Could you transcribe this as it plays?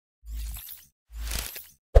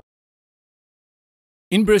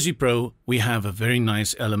In Brizy Pro, we have a very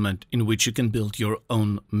nice element in which you can build your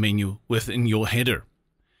own menu within your header.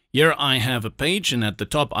 Here I have a page, and at the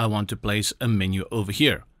top I want to place a menu over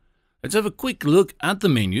here. Let's have a quick look at the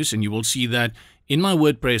menus, and you will see that in my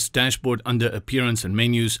WordPress dashboard under Appearance and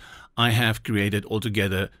Menus, I have created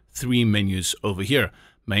altogether 3 menus over here.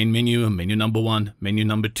 Main menu, menu number 1, menu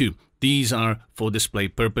number 2. These are for display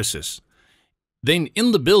purposes. Then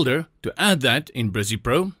in the builder, to add that in Brizy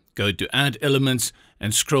Pro, go to Add Elements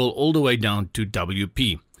and scroll all the way down to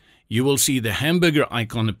WP. You will see the hamburger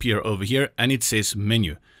icon appear over here, and it says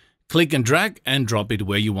Menu. Click and drag and drop it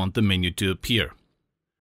where you want the menu to appear.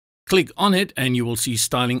 Click on it and you will see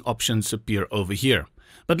styling options appear over here.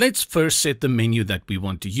 But let's first set the menu that we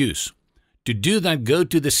want to use. To do that, go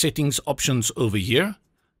to the settings options over here,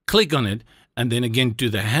 click on it, and then again to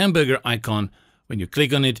the hamburger icon. When you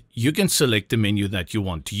click on it, you can select the menu that you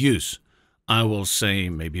want to use. I will say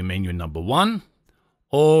maybe menu number 1,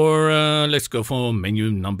 or let's go for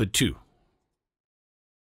menu number 2.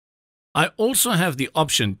 I also have the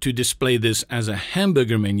option to display this as a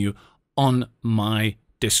hamburger menu on my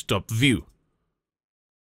desktop view.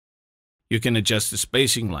 You can adjust the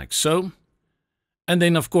spacing like so. And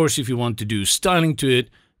then of course, if you want to do styling to it,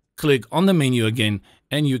 click on the menu again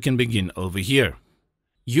and you can begin over here.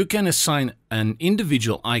 You can assign an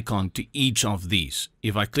individual icon to each of these.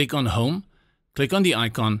 If I click on Home, click on the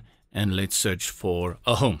icon and let's search for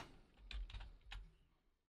a home.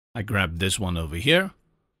 I grab this one over here.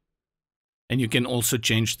 And you can also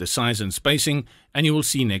change the size and spacing, and you will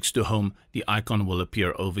see next to home, the icon will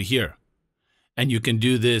appear over here. And you can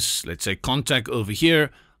do this, let's say contact over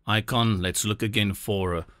here, icon, let's look again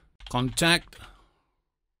for contact.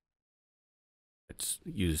 Let's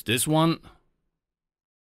use this one.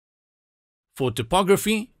 For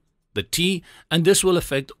typography, the T, and this will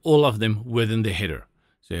affect all of them within the header.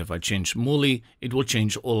 So if I change Morley, it will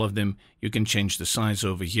change all of them. You can change the size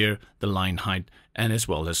over here, the line height, and as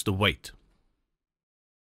well as the weight.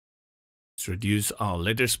 Let's reduce our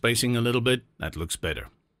letter spacing a little bit. That looks better.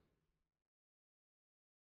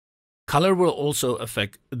 Color will also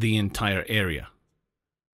affect the entire area,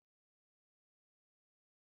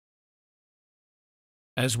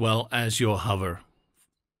 as well as your hover.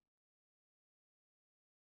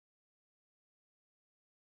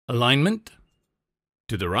 Alignment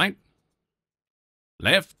to the right,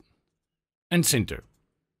 left, and center.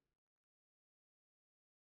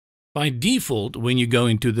 By default, when you go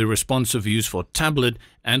into the responsive views for tablet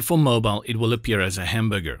and for mobile, it will appear as a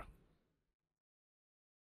hamburger.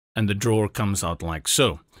 And the drawer comes out like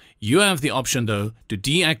so. You have the option though to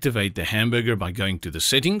deactivate the hamburger by going to the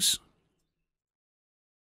settings.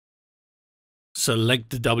 Select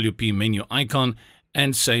the WP menu icon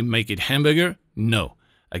and say make it hamburger. No.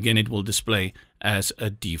 Again, it will display as a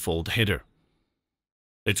default header.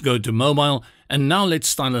 Let's go to mobile and now let's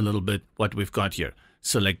style a little bit what we've got here.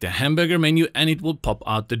 Select the hamburger menu and it will pop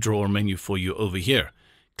out the drawer menu for you over here.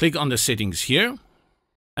 Click on the settings here.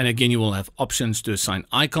 And again, you will have options to assign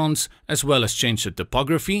icons as well as change the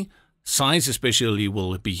typography. Size especially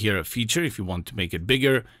will be here a feature if you want to make it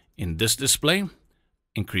bigger in this display.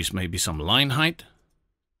 Increase maybe some line height.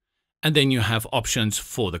 And then you have options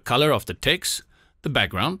for the color of the text, the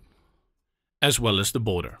background, as well as the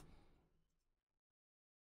border.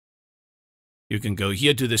 You can go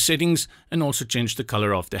here to the settings and also change the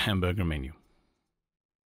color of the hamburger menu.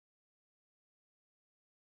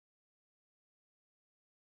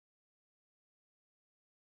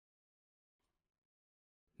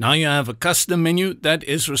 Now you have a custom menu that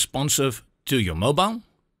is responsive to your mobile,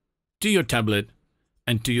 to your tablet,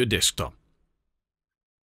 and to your desktop.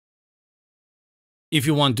 If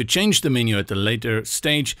you want to change the menu at a later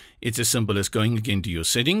stage, it's as simple as going again to your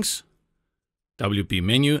settings, WP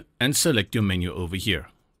menu, and select your menu over here.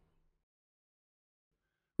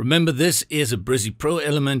 Remember, this is a Brizy Pro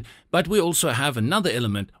element, but we also have another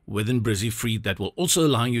element within Brizy Free that will also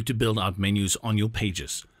allow you to build out menus on your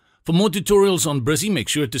pages. For more tutorials on Brizy, make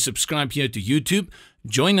sure to subscribe here to YouTube,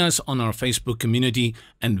 join us on our Facebook community,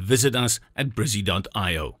 and visit us at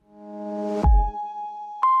brizy.io.